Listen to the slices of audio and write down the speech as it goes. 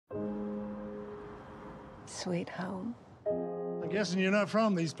Sweet home. I'm guessing you're not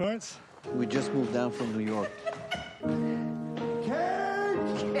from these parts. We just moved down from New York.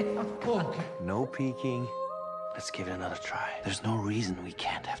 No peeking. Let's give it another try. There's no reason we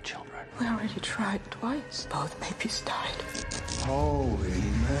can't have children. We already tried twice. Both babies died. Holy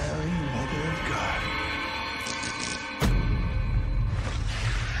Mary, Mother of God.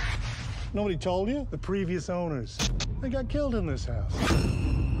 Nobody told you? The previous owners. They got killed in this house.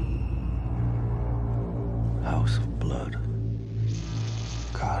 House of blood.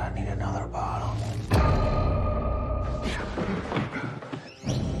 God, I need another bottle.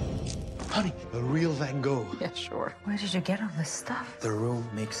 Honey, the real Van Gogh. Yeah, sure. Where did you get all this stuff? The room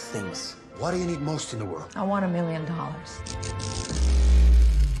makes things. What do you need most in the world? I want $1 million.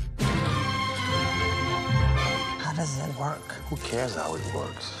 How does it work? Who cares how it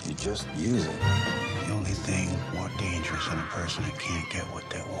works? You just use it. The only thing more dangerous than a person that can't get what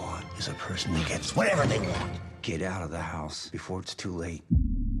they want is a person that gets whatever they want. Get out of the house before it's too late.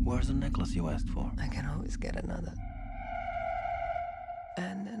 Where's the necklace you asked for? I can always get another.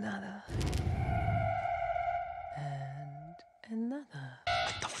 And another. And another.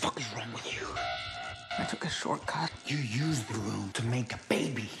 What the fuck is wrong with you? I took a shortcut. You used the room to make a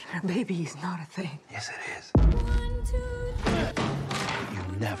baby. A baby is not a thing. Yes, it is.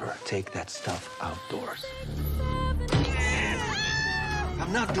 You never take that stuff outdoors.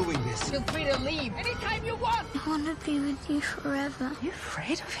 I'm not doing this. Feel free to leave anytime you want. I want to be with you forever. You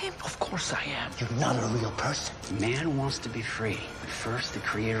afraid of him? Of course I am. You're not a real person. Man wants to be free, but first the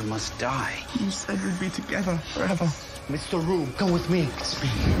creator must die. You said we'd be together forever. Mr. Room, come with me.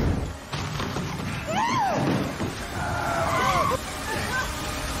 Speed.